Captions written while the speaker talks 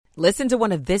Listen to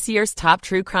one of this year's top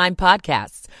true crime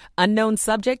podcasts. Unknown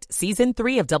Subject, Season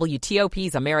 3 of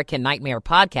WTOP's American Nightmare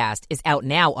podcast is out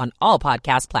now on all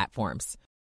podcast platforms.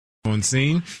 On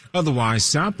scene. Otherwise,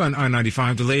 southbound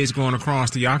I-95 delays going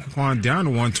across the Occoquan down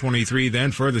to 123,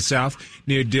 then further south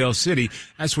near Dale City.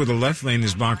 That's where the left lane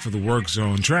is blocked for the work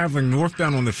zone. Traveling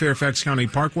northbound on the Fairfax County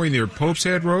Parkway near Pope's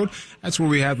Head Road, that's where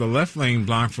we have the left lane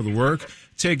blocked for the work.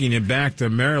 Taking it back to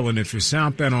Maryland, if you're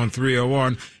southbound on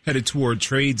 301, headed toward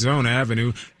Trade Zone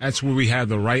Avenue, that's where we have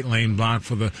the right lane blocked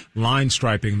for the line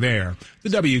striping there. The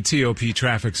WTOP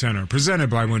Traffic Center, presented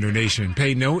by Window Nation.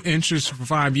 Pay no interest for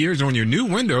 5 years on your new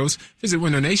windows. Visit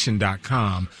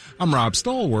windownation.com. I'm Rob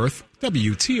Stallworth,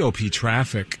 WTOP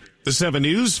Traffic. The 7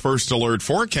 News First Alert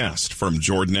Forecast from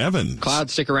Jordan Evans.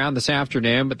 Clouds stick around this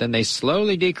afternoon, but then they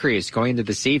slowly decrease going into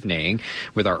this evening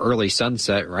with our early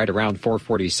sunset right around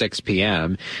 4:46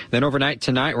 p.m. Then overnight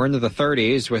tonight, we're into the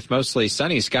 30s with mostly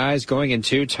sunny skies going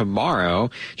into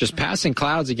tomorrow. Just passing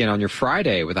clouds again on your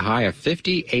Friday with a high of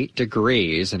 58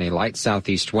 degrees and a light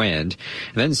southeast wind.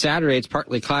 And then Saturday, it's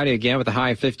partly cloudy again with a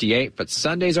high of 58, but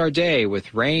Sunday's our day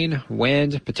with rain,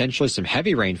 wind, potentially some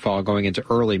heavy rainfall going into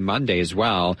early Monday as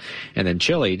well. And then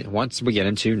chilly once we get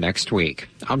into next week.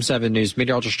 I'm 7 News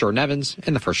meteorologist Jordan Evans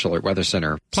in the First Alert Weather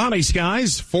Center. Cloudy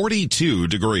skies, 42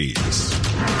 degrees.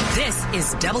 This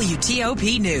is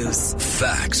WTOP News.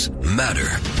 Facts matter.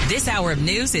 This hour of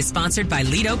news is sponsored by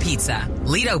Lido Pizza.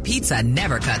 Lido Pizza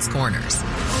never cuts corners.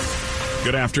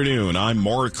 Good afternoon. I'm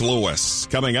Mark Lewis.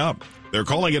 Coming up, they're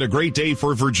calling it a great day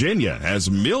for Virginia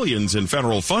as millions in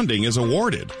federal funding is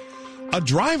awarded. A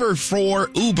driver for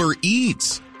Uber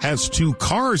Eats has 2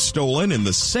 cars stolen in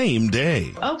the same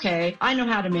day. Okay, I know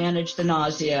how to manage the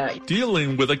nausea.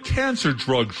 Dealing with a cancer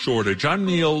drug shortage. I'm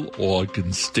Neil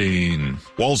Augenstein.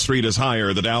 Wall Street is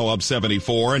higher. The Dow up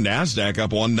 74 and NASDAQ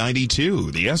up 192.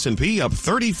 The S&P up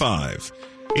 35.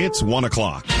 It's 1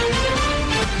 o'clock.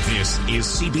 This is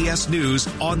CBS News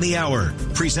on the Hour,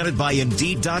 presented by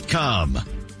Indeed.com.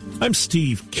 I'm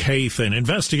Steve Kathan.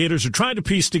 Investigators are trying to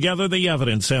piece together the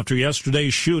evidence after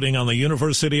yesterday's shooting on the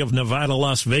University of Nevada,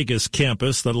 Las Vegas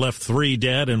campus that left 3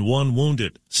 dead and 1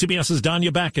 wounded. CBS's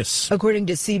Danya Backus. According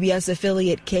to CBS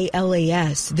affiliate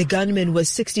KLAS, the gunman was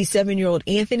 67-year-old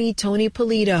Anthony Tony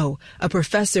Polito, a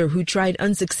professor who tried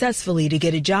unsuccessfully to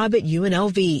get a job at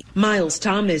UNLV. Miles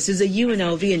Thomas is a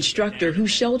UNLV instructor who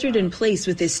sheltered in place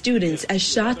with his students as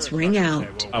shots rang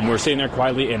out. We're sitting there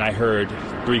quietly, and I heard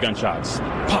 3 gunshots.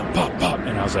 Pop, pop, pop.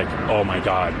 And I was like, oh, my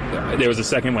God. There was a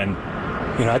second when,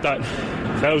 I thought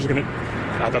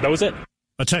that was it.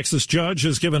 A Texas judge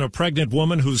has given a pregnant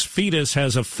woman whose fetus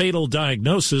has a fatal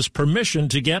diagnosis permission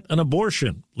to get an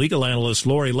abortion. Legal analyst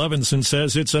Lori Levinson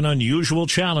says it's an unusual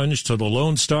challenge to the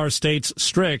Lone Star State's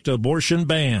strict abortion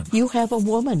ban. You have a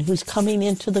woman who's coming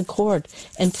into the court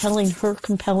and telling her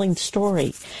compelling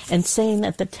story and saying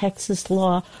that the Texas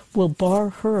law will bar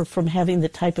her from having the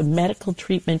type of medical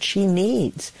treatment she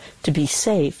needs to be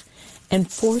safe, and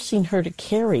forcing her to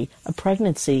carry a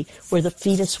pregnancy where the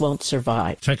fetus won't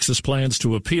survive. Texas plans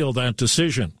to appeal that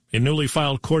decision. In newly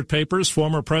filed court papers,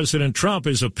 former President Trump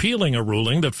is appealing a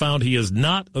ruling that found he is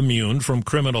not immune from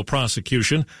criminal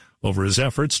prosecution over his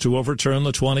efforts to overturn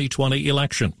the 2020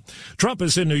 election. Trump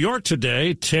is in New York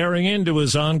today, tearing into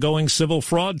his ongoing civil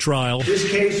fraud trial.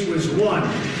 This case was won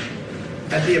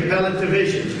at the appellate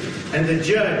division, and the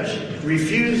judge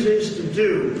refuses to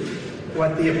do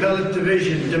what the appellate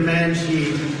division demands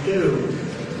he do.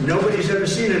 Nobody's ever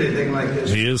seen anything like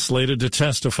this. He is slated to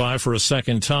testify for a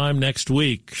second time next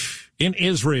week. In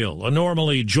Israel, a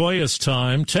normally joyous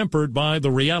time tempered by the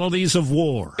realities of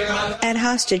war. At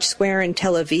Hostage Square in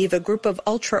Tel Aviv, a group of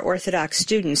ultra-Orthodox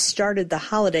students started the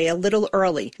holiday a little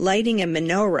early, lighting a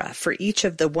menorah for each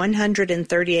of the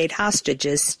 138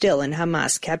 hostages still in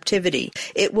Hamas captivity.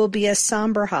 It will be a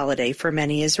somber holiday for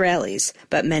many Israelis,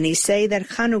 but many say that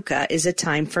Hanukkah is a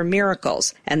time for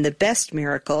miracles, and the best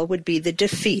miracle would be the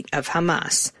defeat of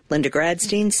Hamas. Linda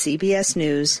Gradstein, CBS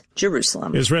News,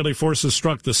 Jerusalem. Israeli forces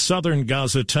struck the southern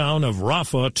Gaza town of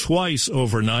Rafah twice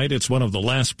overnight. It's one of the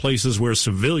last places where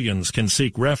civilians can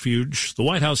seek refuge. The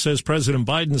White House says President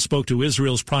Biden spoke to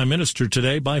Israel's prime minister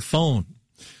today by phone.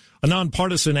 A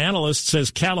nonpartisan analyst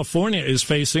says California is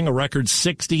facing a record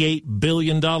 $68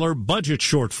 billion budget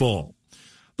shortfall.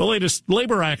 The latest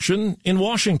labor action in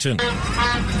Washington.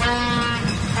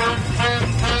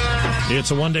 It's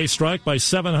a one-day strike by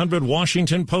 700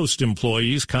 Washington Post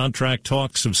employees. Contract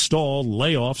talks have stalled.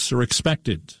 Layoffs are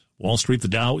expected. Wall Street, the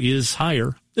Dow is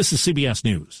higher. This is CBS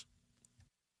News.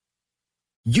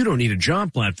 You don't need a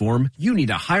job platform. You need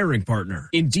a hiring partner.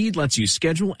 Indeed lets you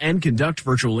schedule and conduct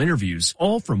virtual interviews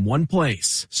all from one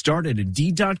place. Start at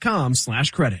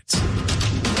Indeed.com/credits.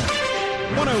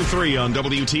 103 on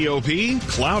WTOP.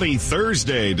 Cloudy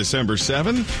Thursday, December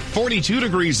 7th. 42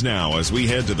 degrees now as we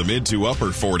head to the mid to upper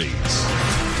 40s.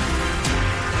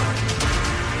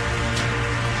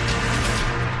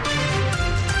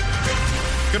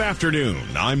 Good afternoon.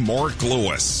 I'm Mark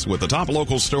Lewis with the top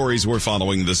local stories we're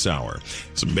following this hour.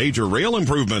 Some major rail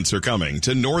improvements are coming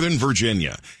to Northern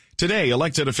Virginia. Today,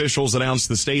 elected officials announced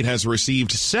the state has received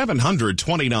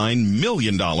 $729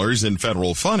 million in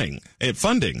federal funding.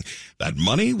 That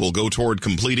money will go toward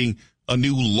completing a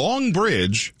new long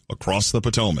bridge across the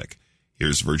Potomac.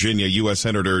 Here's Virginia U.S.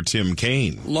 Senator Tim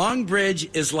Kaine. Long Bridge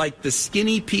is like the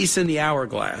skinny piece in the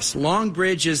hourglass. Long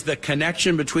Bridge is the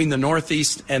connection between the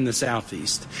Northeast and the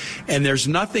Southeast. And there's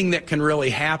nothing that can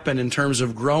really happen in terms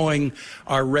of growing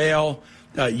our rail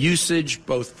usage,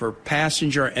 both for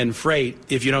passenger and freight,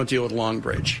 if you don't deal with Long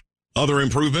Bridge. Other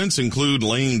improvements include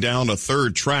laying down a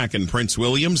third track in Prince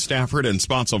William, Stafford, and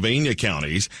Spotsylvania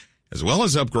counties, as well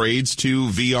as upgrades to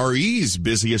VRE's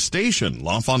busiest station,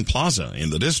 L'Enfant Plaza,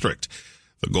 in the district.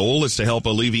 The goal is to help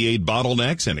alleviate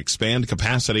bottlenecks and expand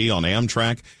capacity on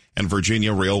Amtrak and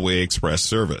Virginia Railway Express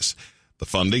service. The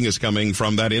funding is coming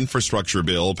from that infrastructure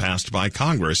bill passed by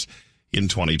Congress in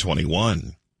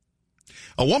 2021.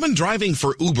 A woman driving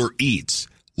for Uber Eats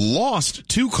lost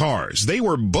 2 cars. They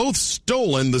were both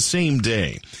stolen the same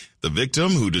day. The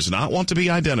victim, who does not want to be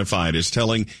identified, is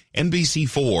telling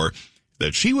NBC4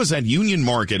 that she was at Union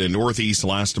Market in Northeast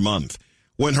last month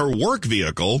when her work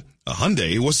vehicle, a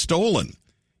Hyundai, was stolen.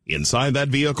 Inside that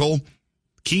vehicle,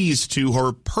 keys to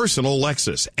her personal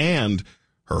Lexus and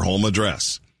her home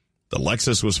address. The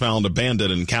Lexus was found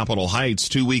abandoned in Capitol Heights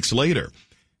 2 weeks later.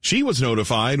 She was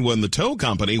notified when the tow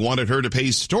company wanted her to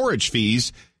pay storage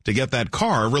fees to get that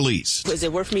car released. Is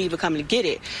it worth me even coming to get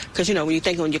it? Because, when you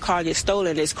think when your car gets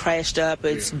stolen, it's crashed up,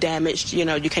 it's damaged,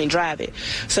 you can't drive it.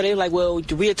 So they were like, well,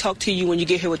 we'll talk to you when you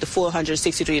get here with the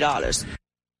 $463.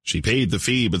 She paid the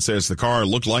fee, but says the car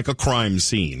looked like a crime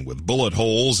scene with bullet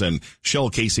holes and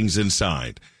shell casings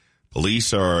inside.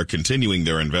 Police are continuing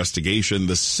their investigation.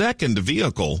 The second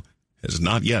vehicle has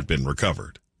not yet been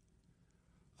recovered.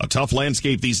 A tough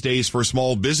landscape these days for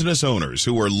small business owners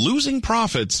who are losing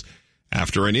profits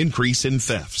after an increase in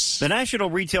thefts. The National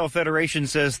Retail Federation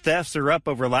says thefts are up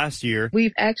over last year.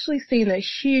 We've actually seen a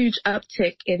huge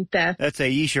uptick in theft. That's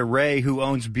Aisha Ray, who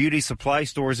owns beauty supply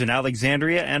stores in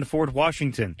Alexandria and Fort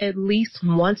Washington. At least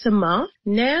once a month.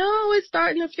 Now it's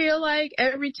starting to feel like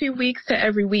every 2 weeks to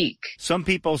every week. Some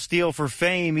people steal for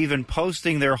fame, even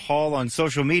posting their haul on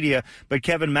social media. But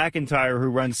Kevin McIntyre, who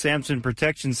runs Samson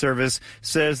Protection Service,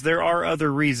 says there are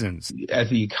other reasons. As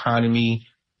the economy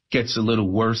gets a little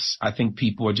worse, I think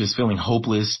people are just feeling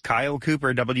hopeless. Kyle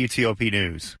Cooper, WTOP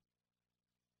News.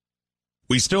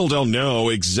 We still don't know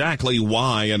exactly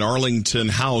why an Arlington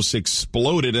house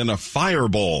exploded in a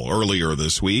fireball earlier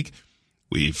this week.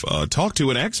 We've talked to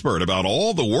an expert about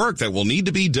all the work that will need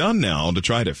to be done now to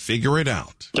try to figure it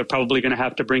out. They're probably going to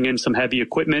have to bring in some heavy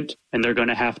equipment, and they're going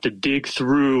to have to dig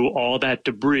through all that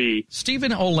debris.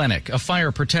 Stephen Olenek, a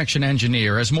fire protection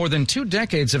engineer, has more than 2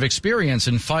 decades of experience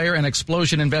in fire and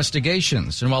explosion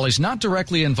investigations. And while he's not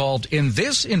directly involved in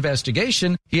this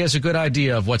investigation, he has a good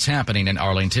idea of what's happening in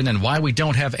Arlington and why we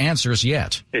don't have answers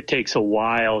yet. It takes a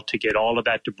while to get all of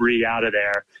that debris out of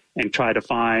there and try to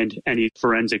find any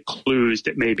forensic clues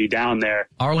that may be down there.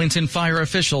 Arlington fire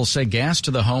officials say gas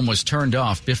to the home was turned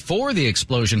off before the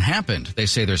explosion happened. They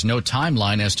say there's no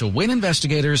timeline as to when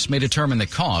investigators may determine the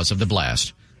cause of the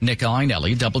blast. Nick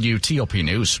Einelli, WTOP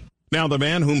News. Now, the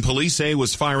man whom police say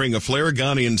was firing a flare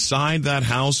gun inside that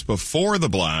house before the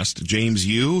blast, James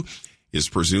Yu, is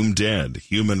presumed dead.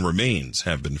 Human remains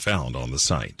have been found on the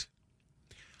site.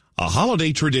 A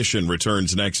holiday tradition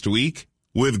returns next week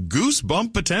with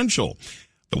goosebump potential.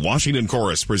 The Washington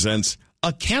Chorus presents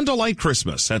A Candlelight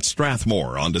Christmas at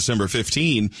Strathmore on December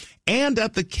 15 and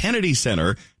at the Kennedy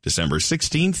Center December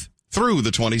 16th through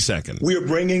the 22nd. We are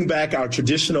bringing back our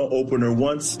traditional opener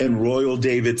once in Royal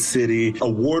David City.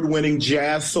 Award-winning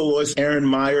jazz soloist Aaron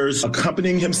Myers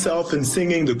accompanying himself and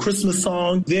singing the Christmas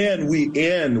song. Then we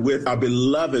end with our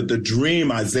beloved The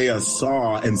Dream Isaiah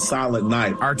Saw in Silent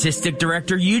Night. Artistic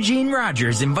director Eugene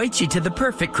Rogers invites you to the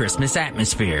perfect Christmas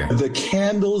atmosphere. The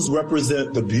candles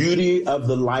represent the beauty of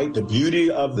the light, the beauty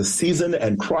of the season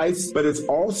and Christ, but it's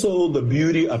also the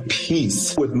beauty of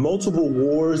peace. With multiple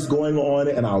wars going on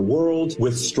in our world,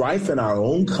 with strife in our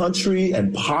own country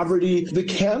and poverty, the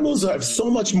candles have so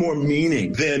much more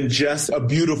meaning than just a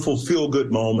beautiful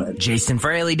feel-good moment. Jason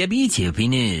Fraley, WTOP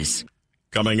News.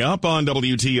 Coming up on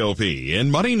WTOP in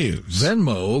Money News.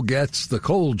 Venmo gets the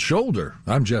cold shoulder.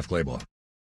 I'm Jeff Claybaugh.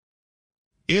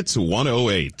 It's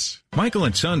 108. Michael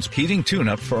 & Son's heating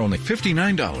tune-up for only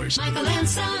 $59. Michael &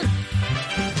 Son.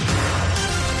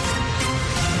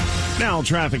 Now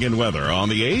traffic and weather on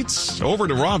the 8s. Over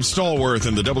to Rob Stallworth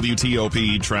in the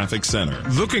WTOP Traffic Center.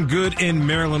 Looking good in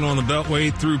Maryland on the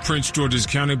Beltway through Prince George's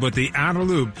County, but the outer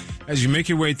loop, as you make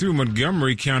your way through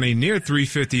Montgomery County near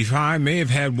 355, may have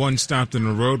had one stopped in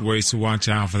the roadway, so watch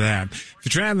out for that.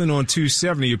 If you're traveling on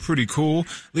 270, you're pretty cool.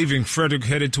 Leaving Frederick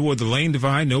headed toward the lane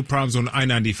divide, no problems on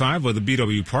I-95 or the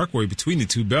BW Parkway between the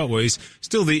two beltways.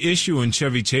 Still the issue in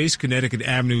Chevy Chase, Connecticut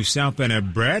Avenue southbound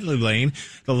at Bradley Lane.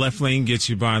 The left lane gets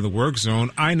you by the work zone.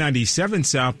 I-97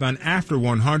 southbound after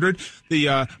 100.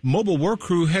 The mobile work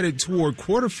crew headed toward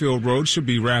Quarterfield Road should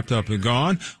be wrapped up and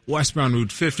gone. Westbound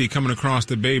Route 50 coming across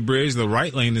the Bay Bridge. The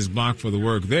right lane is blocked for the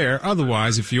work there.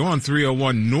 Otherwise, if you're on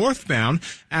 301 northbound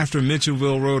after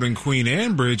Mitchellville Road and Queen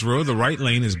Anne Bridge Road, the right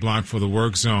lane is blocked for the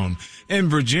work zone. In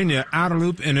Virginia, outer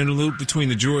loop and inner loop between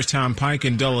the Georgetown Pike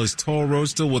and Dulles Toll Road,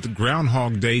 still with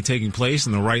Groundhog Day taking place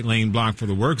and the right lane blocked for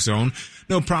the work zone.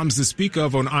 No problems to speak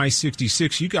of on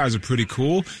I-66. You guys are pretty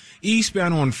cool.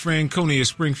 Eastbound on Franconia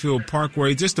Springfield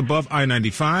Parkway, just above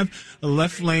I-95. The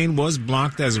left lane was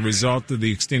blocked as a result of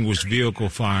the extinguished vehicle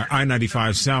fire.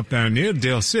 I-95 southbound near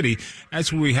Dale City,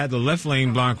 that's where we had the left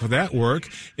lane blocked for that work.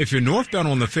 If you're northbound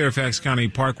on the Fairfax County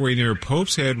Parkway near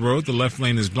Pope's Head Road, the left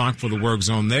lane is blocked for the work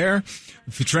zone there.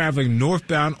 If you're traveling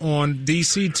northbound on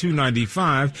DC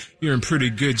 295, you're in pretty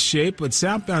good shape, but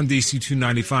southbound DC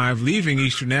 295 leaving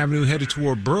Eastern Avenue headed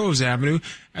toward Burroughs Avenue,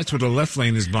 that's where the left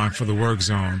lane is blocked for the work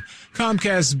zone.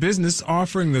 Comcast Business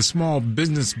offering the small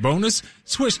business bonus.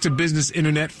 Switch to business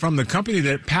internet from the company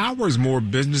that powers more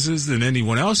businesses than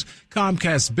anyone else.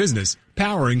 Comcast Business,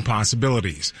 powering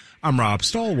possibilities. I'm Rob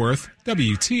Stallworth,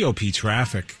 WTOP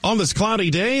Traffic. On this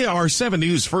cloudy day, our 7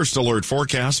 News First Alert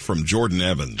forecast from Jordan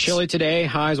Evans. Chilly today.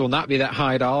 Highs will not be that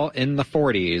high at all, in the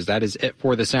 40s. That is it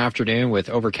for this afternoon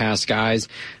with overcast skies.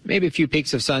 Maybe a few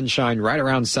peaks of sunshine right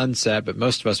around sunset, but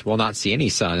most of us will not see any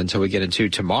sun until we get into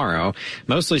tomorrow.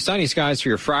 Mostly sunny skies for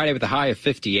your Friday with a high of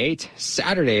 58.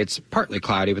 Saturday, it's partly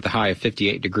cloudy with a high of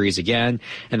 58 degrees again.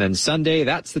 And then Sunday,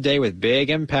 that's the day with big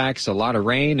impacts, a lot of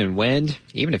rain and wind,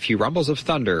 even a few rumbles of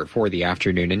thunder for the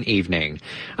afternoon and evening.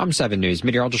 I'm 7 News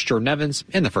meteorologist Jordan Evans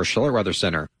in the First Alert Weather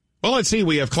Center. Well, let's see.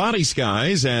 We have cloudy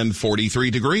skies and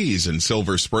 43 degrees in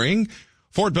Silver Spring.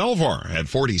 Fort Belvoir at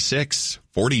 46,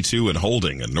 42 in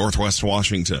Holding in Northwest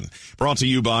Washington. Brought to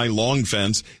you by Long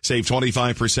Fence. Save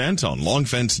 25% on Long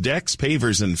Fence decks,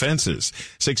 pavers, and fences.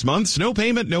 6 months, no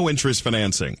payment, no interest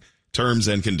financing. Terms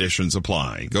and conditions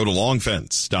apply. Go to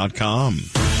longfence.com.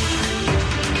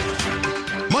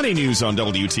 Money news on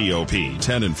WTOP,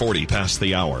 10 and 40 past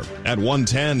the hour. At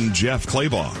 1:10, Jeff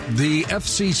Claybaugh. The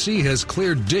FCC has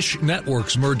cleared Dish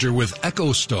Network's merger with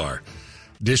EchoStar.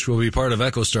 Dish will be part of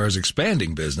EchoStar's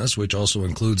expanding business, which also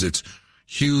includes its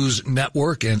Hughes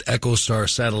Network and EchoStar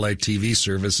satellite TV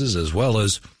services, as well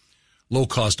as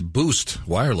low-cost Boost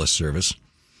wireless service.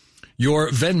 Your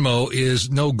Venmo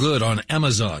is no good on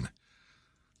Amazon.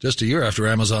 Just a year after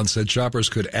Amazon said shoppers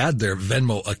could add their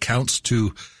Venmo accounts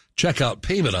to checkout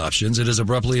payment options, it has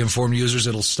abruptly informed users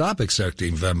it'll stop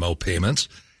accepting Venmo payments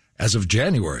as of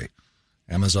January.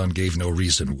 Amazon gave no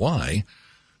reason why.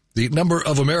 The number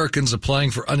of Americans applying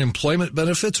for unemployment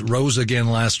benefits rose again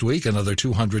last week. Another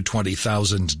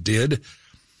 220,000 did.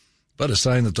 But a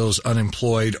sign that those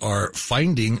unemployed are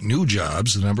finding new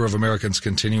jobs. The number of Americans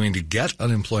continuing to get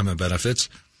unemployment benefits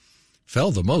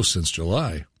fell the most since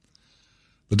July.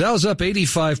 The Dow's up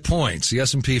 85 points. The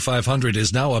S&P 500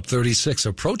 is now up 36,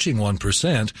 approaching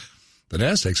 1%. The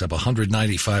Nasdaq's up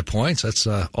 195 points. That's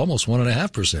almost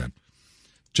 1.5%.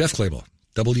 Jeff Claybaugh,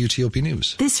 WTOP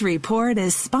News. This report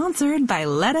is sponsored by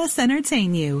Let Us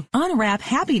Entertain You. Unwrap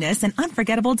happiness and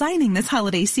unforgettable dining this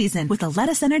holiday season with a Let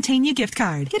Us Entertain You gift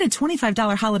card. Get a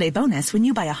 $25 holiday bonus when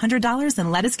you buy $100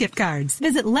 in Lettuce gift cards.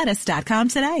 Visit lettuce.com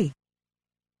today.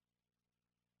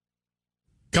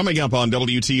 Coming up on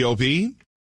WTOP.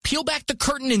 Peel back the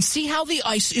curtain and see how the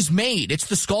ice is made. It's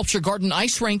the Sculpture Garden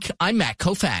Ice Rink. I'm Matt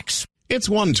Koufax. It's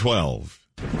 1:12.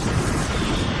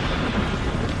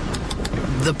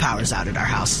 The power's out at our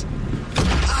house.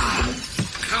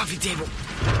 Coffee table.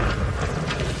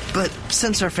 But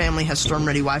since our family has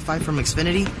storm-ready Wi-Fi from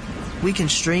Xfinity, we can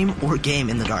stream or game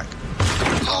in the dark.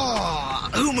 Oh,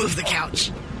 who moved the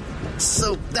couch?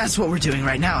 So that's what we're doing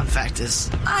right now, in fact, is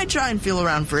I try and feel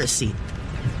around for a seat.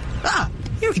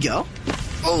 Here we go.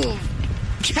 Oh,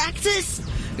 cactus?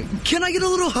 Can I get a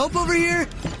little help over here?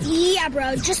 Yeah,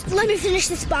 bro. Just let me finish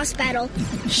this boss battle.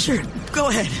 Sure. Go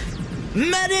ahead.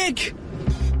 Medic!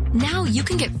 Now you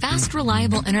can get fast,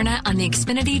 reliable internet on the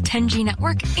Xfinity 10G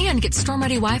network and get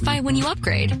storm-ready Wi-Fi when you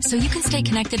upgrade, so you can stay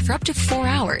connected for up to 4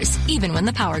 hours, even when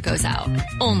the power goes out.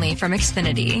 Only from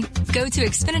Xfinity. Go to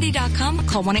Xfinity.com,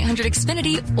 call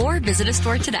 1-800-XFINITY, or visit a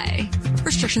store today.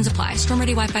 Restrictions apply.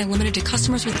 Storm-ready Wi-Fi limited to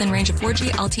customers within range of 4G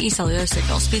LTE cellular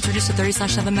signal. Speeds reduced to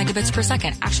 30/7 megabits per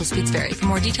second. Actual speeds vary. For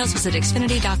more details, visit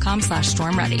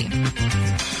Xfinity.com/stormready.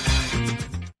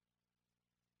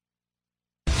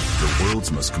 The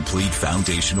world's most complete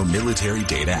foundational military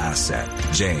data asset,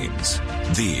 James,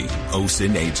 the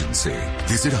OSINT agency.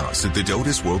 Visit us at the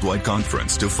DOTUS Worldwide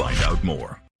Conference to find out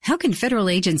more. How can federal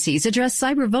agencies address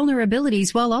cyber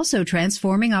vulnerabilities while also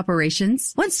transforming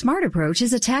operations? One smart approach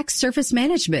is attack surface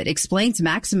management, explains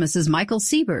Maximus's Michael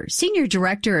Sieber, Senior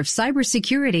Director of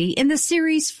Cybersecurity in the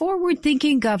series Forward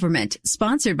Thinking Government,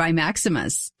 sponsored by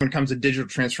Maximus. When it comes to digital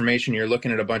transformation, you're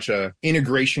looking at a bunch of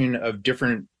integration of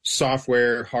different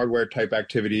software, hardware type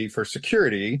activity for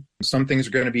security. Some things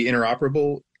are going to be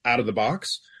interoperable out of the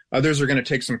box. Others are going to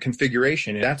take some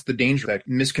configuration. That's the danger, that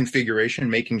misconfiguration,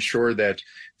 making sure that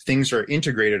things are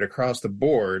integrated across the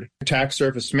board. Attack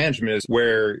surface management is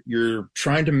where you're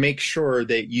trying to make sure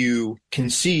that you can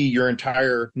see your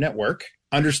entire network,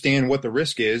 understand what the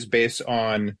risk is based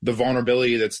on the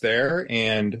vulnerability that's there,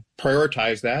 and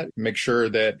prioritize that, make sure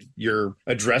that you're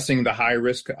addressing the high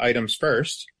risk items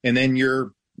first, and then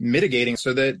you're mitigating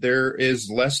so that there is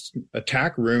less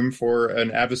attack room for an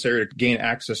adversary to gain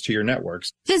access to your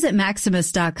networks. Visit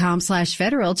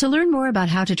Maximus.com/federal to learn more about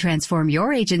how to transform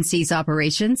your agency's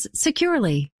operations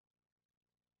securely.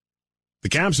 The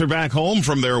Caps are back home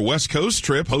from their West Coast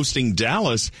trip hosting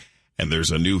Dallas, and there's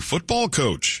a new football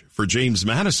coach for James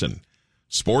Madison.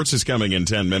 Sports is coming in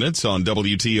 10 minutes on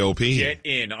WTOP. Get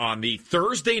in on the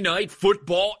Thursday night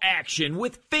football action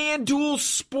with FanDuel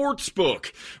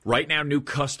Sportsbook. Right now, new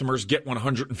customers get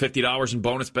 $150 in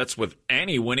bonus bets with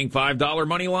any winning $5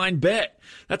 moneyline bet.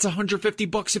 That's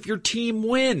 $150 if your team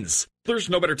wins. There's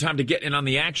no better time to get in on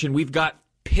the action. We've got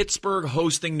Pittsburgh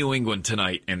hosting New England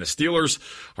tonight, and the Steelers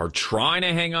are trying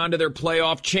to hang on to their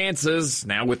playoff chances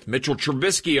now with Mitchell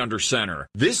Trubisky under center.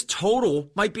 This total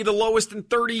might be the lowest in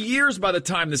 30 years by the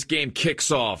time this game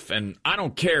kicks off, and I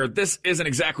don't care. This isn't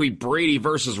exactly Brady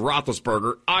versus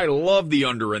Roethlisberger. I love the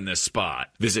under in this spot.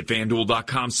 Visit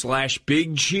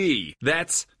FanDuel.com/Big Chi.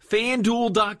 That's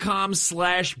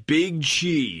FanDuel.com/Big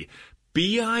Chi.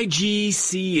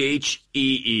 BIGCHEE.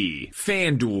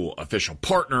 FanDuel, official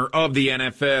partner of the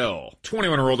NFL.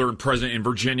 21 or older and present in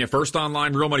Virginia. First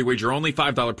online real money wager only.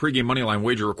 $5 pregame moneyline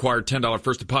wager required. $10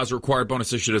 first deposit required.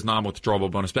 Bonus issued as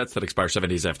non-withdrawable bonus bets that expire 7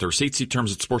 days after receipt. See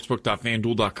terms at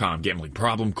sportsbook.fanduel.com. Gambling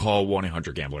problem? Call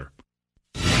 1-800-GAMBLER.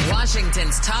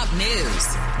 Washington's top news.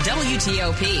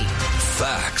 WTOP.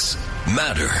 Facts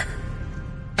matter.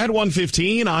 At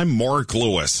 1:15, I'm Mark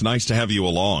Lewis. Nice to have you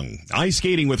along. Ice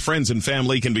skating with friends and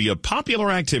family can be a popular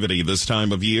activity this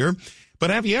time of year, but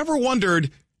have you ever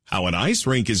wondered how an ice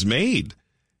rink is made?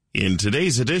 In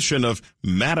today's edition of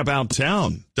Matt About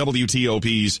Town,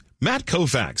 WTOP's Matt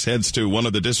Koufax heads to one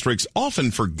of the district's often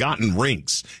forgotten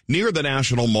rinks near the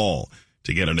National Mall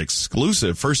to get an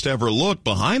exclusive first-ever look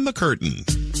behind the curtain.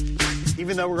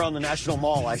 Even though we're on the National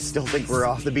Mall, I still think we're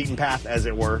off the beaten path, as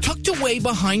it were. Tucked away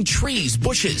behind trees,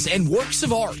 bushes, and works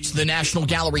of art, the National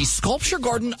Gallery's Sculpture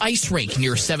Garden ice rink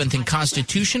near 7th and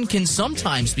Constitution can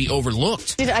sometimes be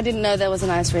overlooked. I didn't know there was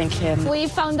an ice rink here. We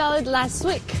found out last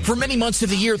week. For many months of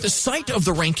the year, the site of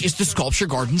the rink is the Sculpture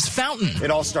Garden's fountain.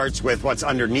 It all starts with what's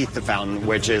underneath the fountain,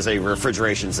 which is a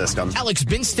refrigeration system. Alex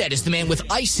Binstead is the man with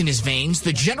ice in his veins,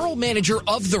 the general manager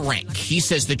of the rink. He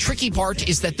says the tricky part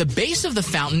is that the base of the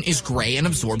fountain is gray and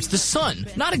absorbs the sun.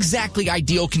 Not exactly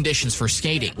ideal conditions for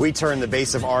skating. We turn the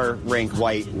base of our rink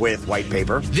white with white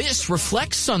paper. This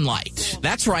reflects sunlight.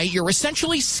 That's right, you're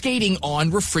essentially skating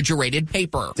on refrigerated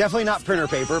paper. Definitely not printer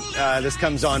paper. This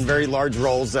comes on very large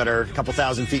rolls that are a couple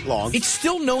thousand feet long. It's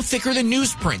still no thicker than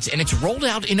newsprint, and it's rolled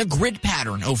out in a grid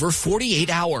pattern over 48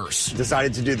 hours.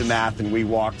 Decided to do the math, and we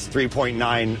walked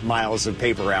 3.9 miles of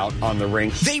paper out on the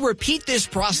rink. They repeat this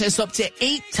process up to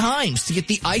 8 times to get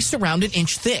the ice around an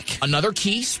inch thick. Another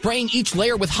key, spraying each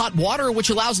layer with hot water, which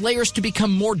allows layers to become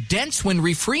more dense when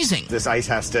refreezing. This ice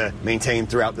has to maintain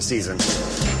throughout the season.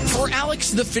 For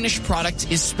Alex, the finished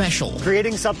product is special.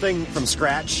 Creating something from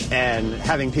scratch and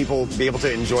having people be able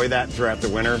to enjoy that throughout the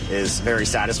winter is very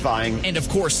satisfying. And of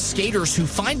course, skaters who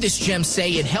find this gem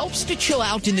say it helps to chill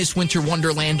out in this winter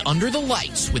wonderland under the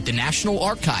lights with the National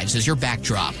Archives as your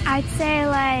backdrop. I'd say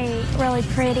like really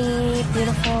pretty,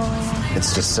 beautiful.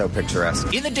 It's just so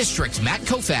picturesque. In the district, Matt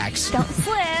Koufax. Don't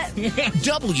slip.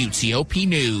 WTOP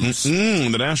News.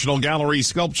 The National Gallery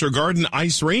Sculpture Garden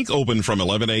Ice Rink open from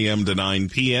 11 a.m. to 9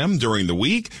 p.m. during the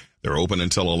week. They're open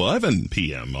until 11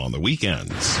 p.m. on the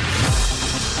weekends.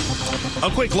 A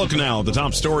quick look now at the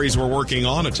top stories we're working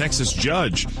on. A Texas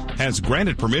judge has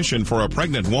granted permission for a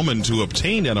pregnant woman to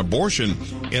obtain an abortion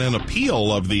in an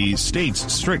appeal of the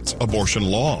state's strict abortion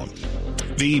law.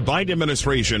 The Biden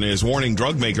administration is warning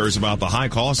drug makers about the high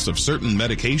costs of certain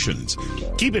medications.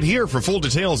 Keep it here for full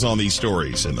details on these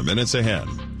stories in the minutes ahead.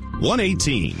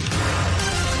 1:18.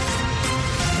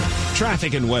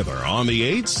 Traffic and weather on the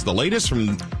 8s. The latest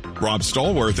from Rob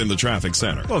Stallworth in the traffic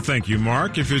center. Well, thank you,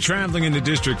 Mark. If you're traveling in the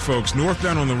district, folks,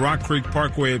 northbound on the Rock Creek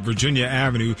Parkway at Virginia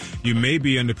Avenue, you may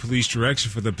be under police direction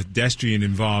for the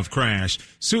pedestrian-involved crash.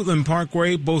 Suitland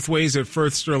Parkway, both ways at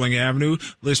Firth Sterling Avenue.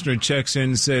 Listener checks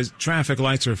in, says traffic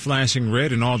lights are flashing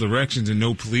red in all directions and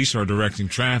no police are directing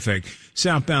traffic.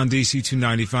 Southbound DC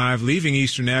 295, leaving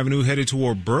Eastern Avenue, headed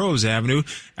toward Burroughs Avenue.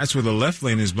 That's where the left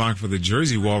lane is blocked for the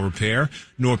Jersey Wall repair.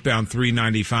 Northbound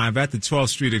 395 at the 12th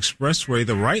Street Expressway,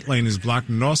 the right lane is blocked,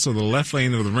 and also the left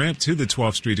lane of the ramp to the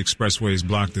 12th Street Expressway is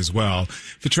blocked as well.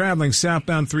 If you're traveling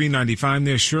southbound 395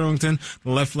 near Shirlington,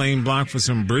 the left lane blocked for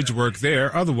some bridge work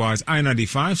there. Otherwise,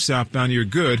 I-95 southbound, you're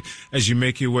good as you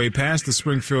make your way past the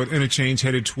Springfield interchange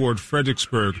headed toward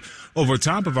Fredericksburg. Over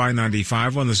top of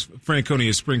I-95 on the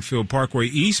Franconia Springfield Parkway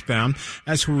eastbound,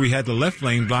 that's where we had the left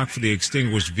lane blocked for the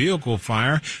extinguished vehicle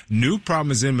fire. New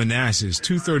problem is in Manassas,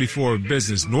 234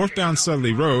 business, northbound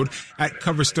Sudley Road at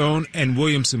Coverstone and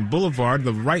Williamson Boulevard.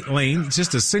 The right lane,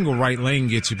 just a single right lane,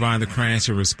 gets you by the crash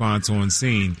and response on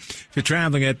scene. If you're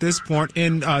traveling at this point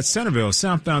in Centerville,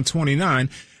 southbound 29,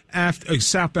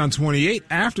 southbound 28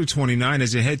 after 29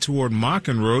 as you head toward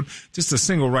Mockin Road, just a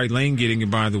single right lane getting you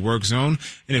by the work zone.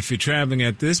 And if you're traveling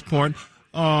at this point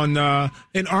on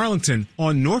in Arlington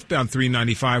on northbound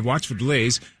 395, watch for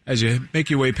delays as you make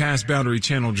your way past Boundary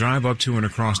Channel Drive up to and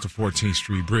across the 14th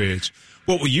Street Bridge.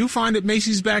 What will you find at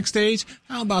Macy's Backstage?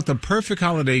 How about the perfect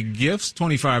holiday gifts,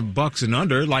 $25 and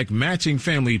under, like matching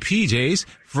family PJs,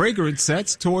 fragrance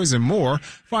sets, toys, and more?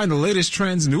 Find the latest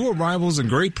trends, new arrivals, and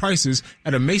great prices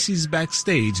at a Macy's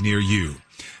Backstage near you.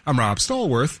 I'm Rob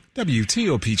Stallworth,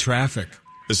 WTOP Traffic.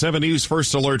 The 7 News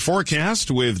First Alert forecast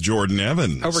with Jordan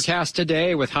Evans. Overcast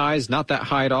today with highs not that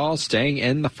high at all, staying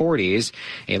in the 40s.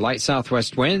 A light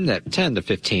southwest wind at 10 to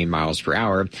 15 miles per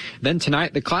hour. Then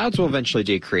tonight, the clouds will eventually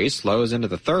decrease, lows into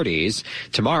the 30s.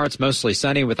 Tomorrow, it's mostly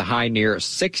sunny with a high near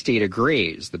 60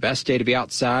 degrees. The best day to be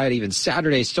outside. Even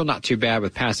Saturday, still not too bad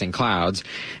with passing clouds.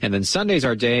 And then Sunday's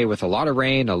our day with a lot of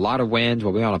rain, a lot of wind.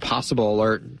 We'll be on a possible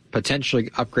alert, potentially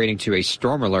upgrading to a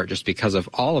storm alert just because of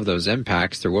all of those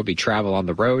impacts. There will be travel on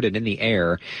the road and in the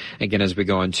air again as we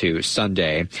go into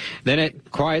Sunday. Then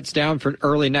it quiets down for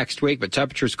early next week, but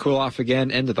temperatures cool off again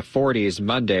into the 40s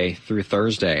Monday through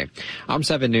Thursday. I'm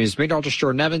 7 News meteorologist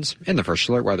Jordan Evans in the First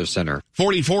Alert Weather Center.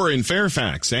 44 in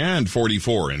Fairfax and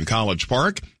 44 in College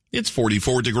Park. It's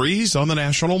 44 degrees on the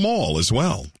National Mall as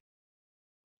well.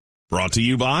 Brought to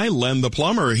you by Len the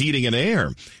Plumber Heating and Air.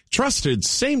 Trusted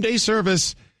same-day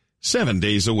service 7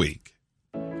 days a week.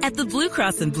 At the Blue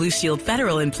Cross and Blue Shield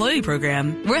Federal Employee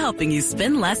Program, we're helping you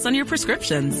spend less on your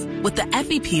prescriptions. With the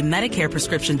FEP Medicare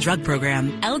Prescription Drug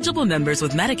Program, eligible members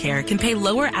with Medicare can pay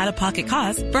lower out-of-pocket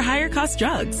costs for higher-cost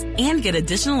drugs and get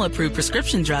additional approved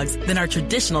prescription drugs than our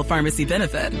traditional pharmacy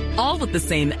benefit, all with the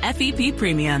same FEP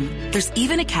premium. There's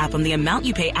even a cap on the amount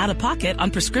you pay out-of-pocket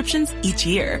on prescriptions each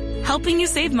year, helping you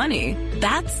save money.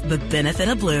 That's the benefit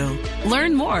of Blue.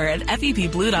 Learn more at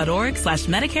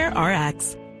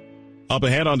fepblue.org/MedicareRx. Up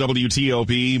ahead on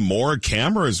WTOP, more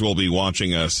cameras will be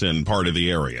watching us in part of the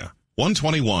area.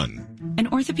 121. An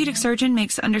orthopedic surgeon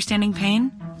makes understanding pain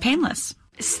painless.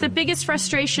 It's the biggest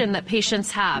frustration that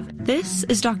patients have. This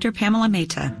is Dr. Pamela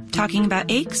Mehta talking about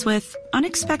aches with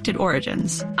unexpected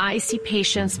origins. I see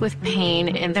patients with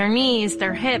pain in their knees,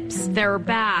 their hips, their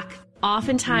back.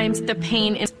 Oftentimes, the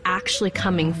pain is actually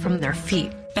coming from their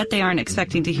feet. Bet they aren't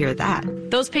expecting to hear that.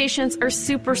 Those patients are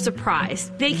super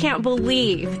surprised. They can't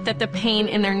believe that the pain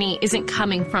in their knee isn't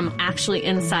coming from actually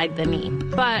inside the knee.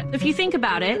 But if you think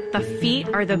about it, the feet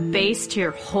are the base to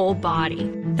your whole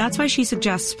body. That's why she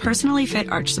suggests personally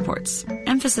fit arch supports.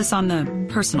 Emphasis on the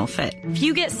personal fit. If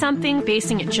you get something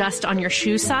basing it just on your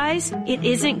shoe size, it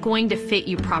isn't going to fit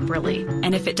you properly.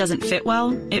 And if it doesn't fit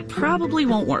well, it probably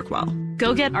won't work well.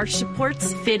 Go get arch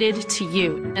supports fitted to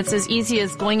you. It's as easy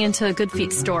as going into a Good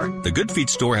Feet store. The Good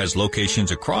Feet store has locations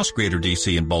across Greater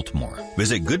D.C. and Baltimore.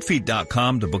 Visit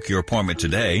goodfeet.com to book your appointment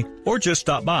today or just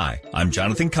stop by. I'm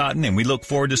Jonathan Cotton, and we look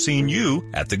forward to seeing you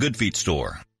at the Good Feet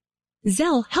store.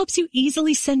 Zelle helps you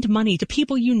easily send money to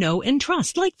people you know and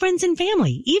trust, like friends and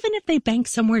family, even if they bank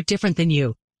somewhere different than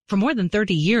you. For more than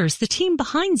 30 years, the team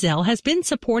behind Zelle has been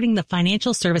supporting the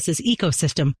financial services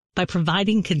ecosystem by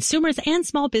providing consumers and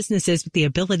small businesses with the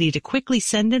ability to quickly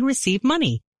send and receive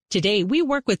money. Today, we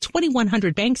work with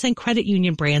 2,100 banks and credit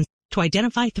union brands to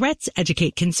identify threats,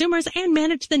 educate consumers, and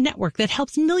manage the network that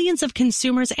helps millions of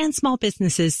consumers and small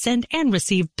businesses send and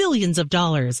receive billions of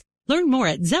dollars. Learn more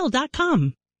at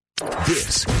Zelle.com.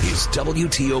 This is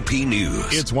WTOP News.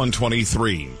 It's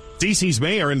 1:23. D.C.'s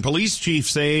mayor and police chief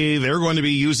say they're going to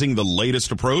be using the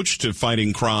latest approach to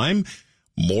fighting crime.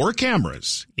 More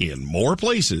cameras in more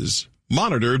places,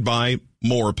 monitored by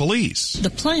more police.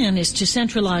 The plan is to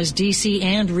centralize D.C.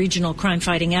 and regional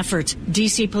crime-fighting efforts.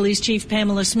 D.C. Police Chief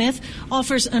Pamela Smith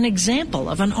offers an example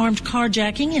of an armed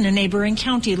carjacking in a neighboring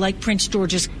county like Prince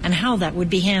George's and how that would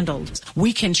be handled.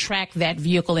 We can track that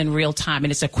vehicle in real time,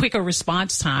 and it's a quicker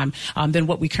response time than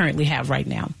what we currently have right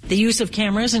now. The use of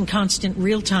cameras and constant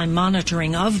real-time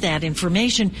monitoring of that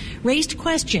information raised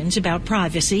questions about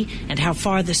privacy and how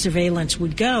far the surveillance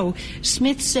would go.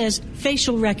 Smith says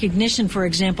facial recognition, for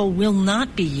example, will not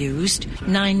be used.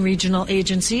 9 regional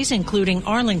agencies, including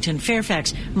Arlington,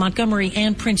 Fairfax, Montgomery,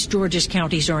 and Prince George's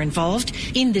counties, are involved.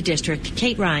 In the district,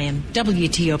 Kate Ryan,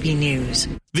 WTOP News.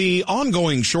 The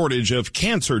ongoing shortage of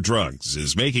cancer drugs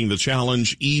is making the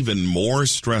challenge even more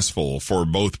stressful for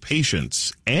both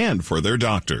patients and for their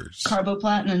doctors.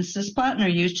 Carboplatin and cisplatin are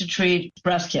used to treat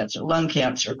breast cancer, lung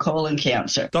cancer, colon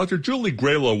cancer. Dr. Julie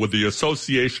Graylow with the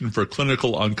Association for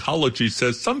Clinical Oncology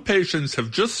says some patients have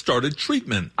just started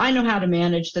treatment. I know how to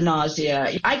manage the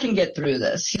nausea. I can get through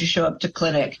this. You show up to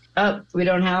clinic. We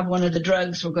don't have one of the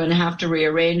drugs. We're going to have to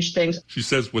rearrange things. She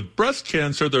says with breast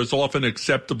cancer, there's often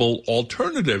acceptable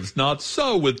alternatives. Not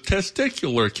so with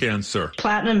testicular cancer.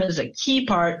 Platinum is a key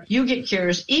part. You get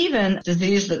cures, even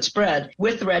disease that spread,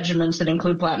 with regimens that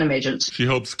include platinum agents. She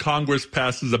hopes Congress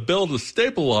passes a bill to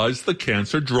stabilize the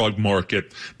cancer drug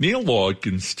market. Neil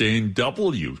Augenstein,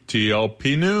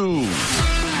 WTOP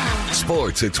News.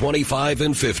 Sports at 25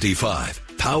 and 55.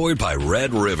 Powered by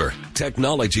Red River.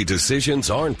 Technology decisions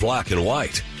aren't black and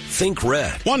white. Think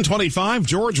red. 125,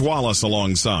 George Wallace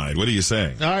alongside. What do you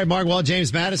say? All right, Mark. Well,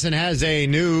 James Madison has a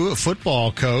new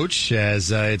football coach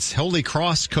as it's Holy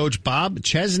Cross coach Bob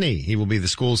Chesney. He will be the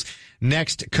school's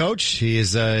next coach. He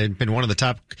has been one of the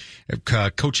top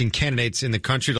coaching candidates in the country.